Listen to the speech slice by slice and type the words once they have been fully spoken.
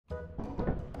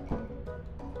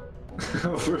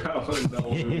It's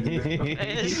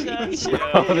so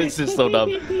Oh, chill. this is so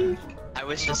dumb. I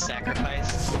was just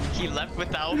sacrificed. He left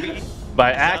without me.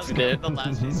 By That was accident. the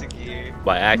last piece of gear.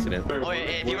 By accident. Oh, yeah,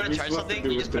 if you want to charge something,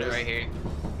 you just put it right here.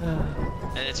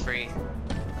 And it's free.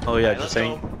 Oh yeah, Alright, just let's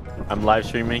saying. go. I'm live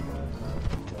streaming.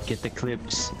 Get the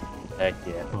clips. Heck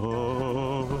yeah.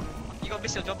 Oh. You gonna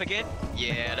miss your jump again?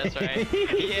 Yeah, that's right.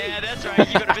 Yeah, that's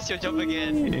right. You gonna miss your jump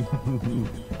again.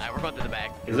 Alright, we're going to the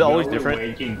back. Is it always The different? way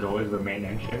you can go is the main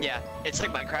entrance. Yeah, it's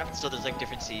like Minecraft, so there's like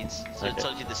different seeds. So it Okay.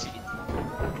 tells you the seed.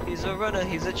 He's a runner,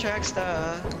 he's a track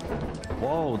star.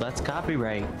 Whoa, that's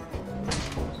copyright.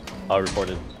 I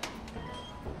recorded.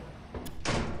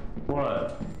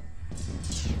 What?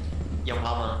 Yo,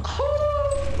 mama.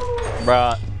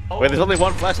 Bruh. Wait, there's only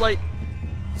one flashlight?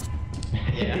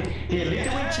 Yeah. Here, lead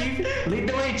the way, chief. Lead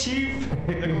the way, chief. Look,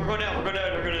 we're going down, we're going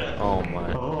down, we're going down. Oh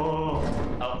my.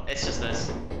 Oh. Oh, it's just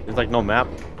this. There's like no map.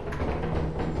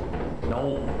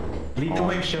 No. Lead the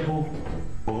way, Shovel.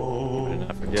 Oh.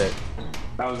 I forget.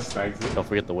 That was just exit. Don't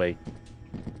forget the way.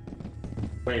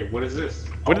 Wait, what is this?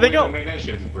 Where did they go? The main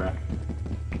entrance, bruh.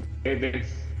 It's...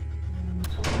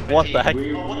 What the heck?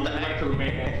 We Oh, what the went heck? to the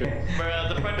main entrance.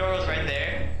 Bruh, the front door was right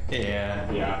there.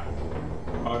 Yeah. Yeah.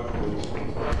 Oh.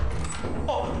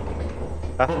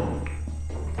 Huh?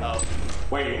 Oh.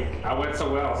 Wait, I went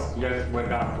somewhere else. You guys went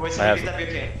down. Wait, I so have- maybe that'd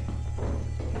be okay.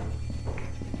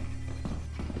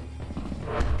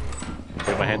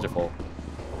 Wait, my hands are full.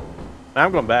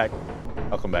 I'm going back.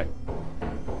 I'll come back.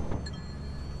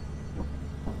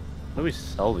 How do we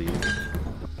sell these?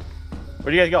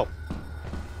 Where do you guys go?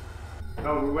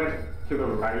 No, we went to the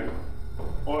right.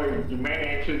 Or you main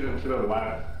entrance and to the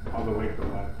left. All the way to the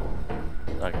left.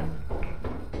 Okay.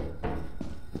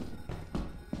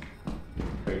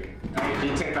 Wait, can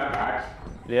you take that back?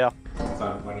 Yeah. It's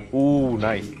not funny. Ooh,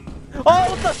 nice.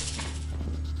 Oh, what the?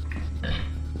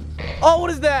 Oh,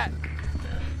 what is that?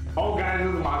 Oh, guys,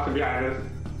 there's a monster behind us.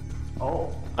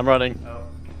 Oh. I'm running. Oh.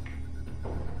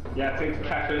 Yeah, take the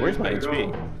cash. Where's my Go.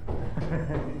 HP?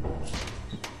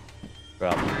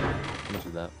 Bro, how much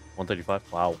is that? 135?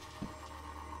 Wow.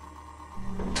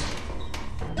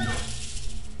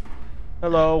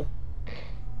 Hello.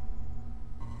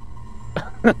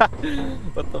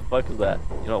 What the fuck is that?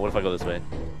 You know what if I go this way?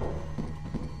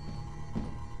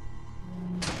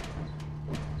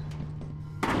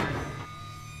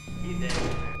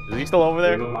 Is he still over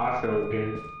There's there? a monster over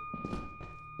here.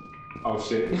 Oh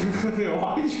shit.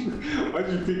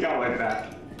 Why'd you peek out like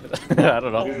that? I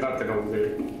don't There's know. nothing over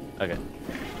there. Okay.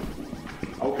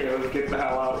 Okay, let's get the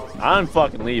hell out. I'm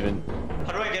fucking leaving.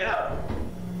 How do I get out?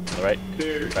 Alright.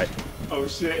 Dude. Right. Oh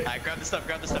shit. Alright, grab the stuff,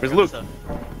 grab the stuff. Where's grab Luke? the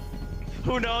stuff.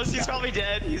 Who knows? He's probably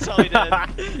dead. He's probably dead.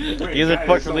 Wait, He's a guys,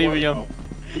 fuck so for leaving what? him.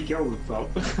 He killed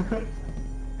himself.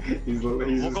 he's We'll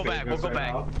just go back, taking we'll us go right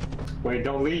back. now. Wait,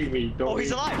 don't leave me. Don't Oh, leave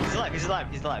he's me. alive. He's alive. He's alive.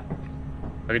 He's alive.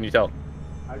 How can you tell?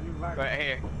 How'd you back? Right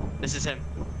here. This is him.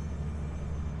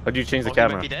 How'd you change the Oh,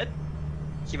 camera? He might be dead.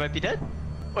 He might be dead.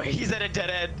 Wait, he's at a dead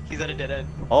end. He's at a dead end.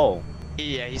 Oh,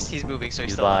 Yeah, he's moving, so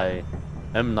he's he's still alive.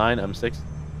 by M9, M6.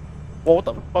 Whoa, what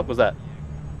the fuck was that?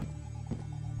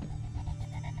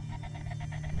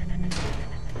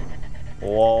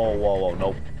 Whoa, whoa, whoa,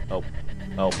 nope, nope,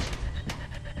 nope.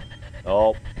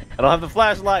 Nope. I don't have the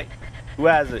flashlight. Who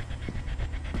has it?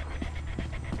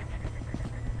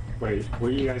 Wait,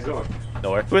 where you guys going?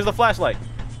 Nowhere. Who has the flashlight?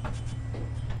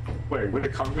 Wait, where'd the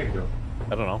convent go? I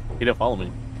don't know. He didn't follow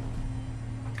me.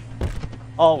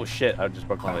 Oh shit, I just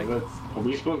broke my leg. Are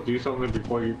we supposed to do something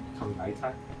before you become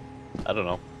nighttime? I don't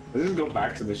know. Let's just go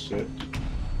back to this shit.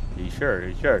 Are you sure? Are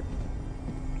you sure?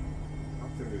 I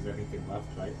don't think there's anything left,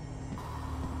 right?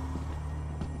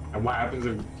 And what happens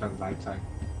if it becomes nighttime?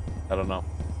 I don't know.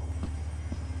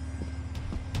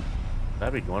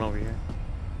 That'd be going over here.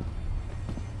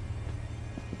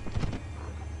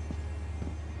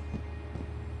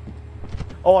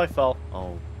 Oh, I fell.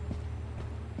 Oh.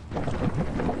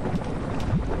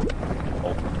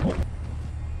 Oh, oh.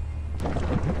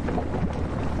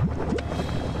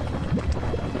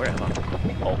 Where am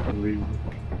I? Oh. Leave.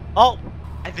 Oh!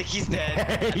 I think he's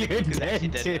dead. You're He's actually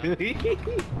dead dead too.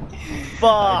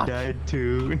 Fuck! I died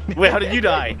too. Wait, how did you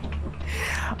die?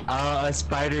 A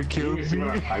spider killed You see what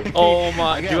I'm me. typing? Oh my,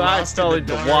 I got dude, I lost fell in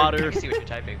the into dark. I water. can see what you're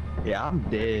typing. Yeah, I'm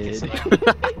dead.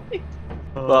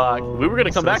 Fuck, we were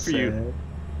gonna come so back for you. sad.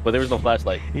 But there was no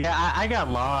flashlight. Yeah, I got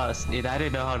lost and I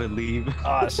didn't know how to leave.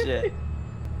 Oh shit.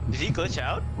 Did he glitch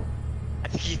out? I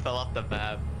think he fell off the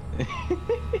map.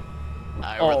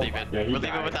 Alright, Oh. we're leaving. Yeah, he We're leaving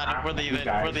died. without him. We're He leaving.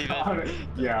 died. We're leaving.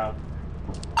 Yeah.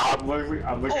 I'm looking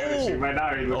at the stream right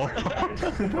now. He looks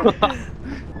like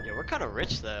Yeah, we're kind of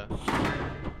rich though.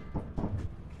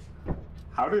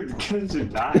 How did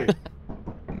Kenshin die?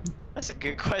 That's a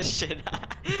good question.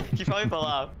 He probably fell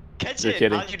off. You're Kenshin,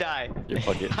 kidding. how'd you die? You're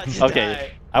fucking... How'd you Okay,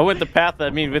 die? I went the path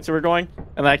that me and Vincent were going,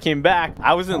 and then I came back.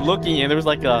 I wasn't looking, and there was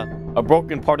like a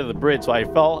broken part of the bridge, so I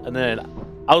fell, and then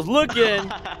I was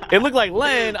looking. It looked like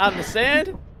land on the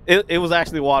sand. It was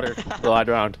actually water, so I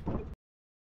drowned.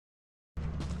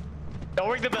 Don't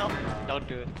ring the bell. Don't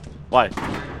do it. Why?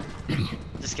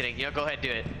 Just kidding. You know, go ahead and do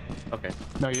it. Okay.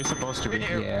 No, you're supposed to be.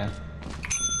 Here. Yeah.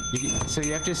 So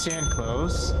you have to stand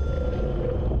close.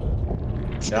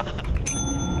 Yeah.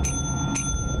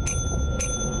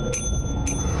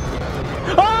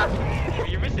 Ah!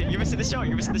 You're missing the show.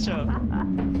 You're missing the show.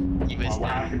 You missed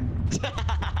What it. happened?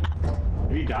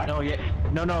 Did he die?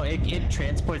 No, no, it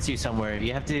transports you somewhere.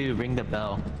 You have to ring the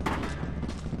bell.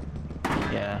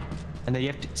 Yeah. And then you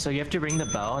have to ring the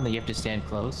bell, and then you have to stand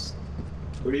close.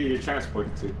 Where do you get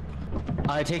transported to?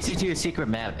 It takes you to a secret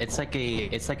map. It's like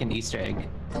an Easter egg.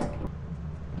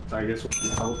 So I guess we're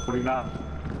teleporting now.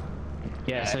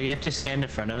 Yeah, so you have to stand in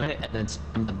front of it and then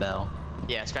spin the bell.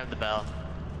 Yeah, spam the bell.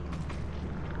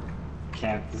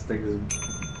 Can't. This thing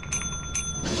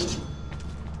is.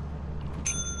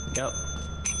 Yep.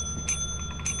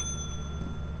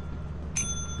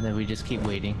 And then we just keep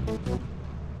waiting.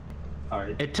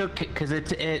 Alright. It took, cause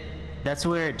that's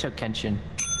where it took Kenshin.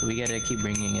 We gotta keep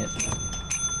bringing it.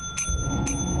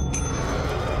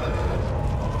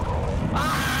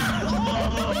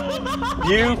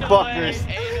 You fuckers.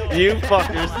 You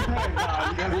fuckers.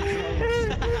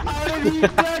 How did you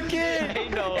duck it?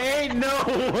 Ain't no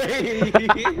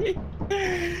way.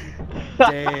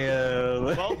 Damn.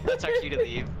 Well, that's our cue to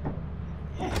leave.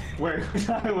 Wait,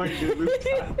 wait, did Luke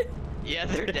die? Yeah,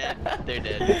 they're dead. They're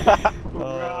dead. I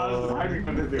was hiding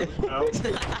under the show.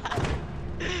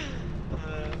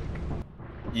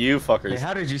 You Hey, fuckers.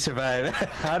 how did you survive?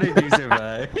 How did you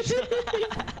survive?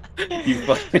 You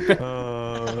fuckers.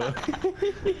 Oh.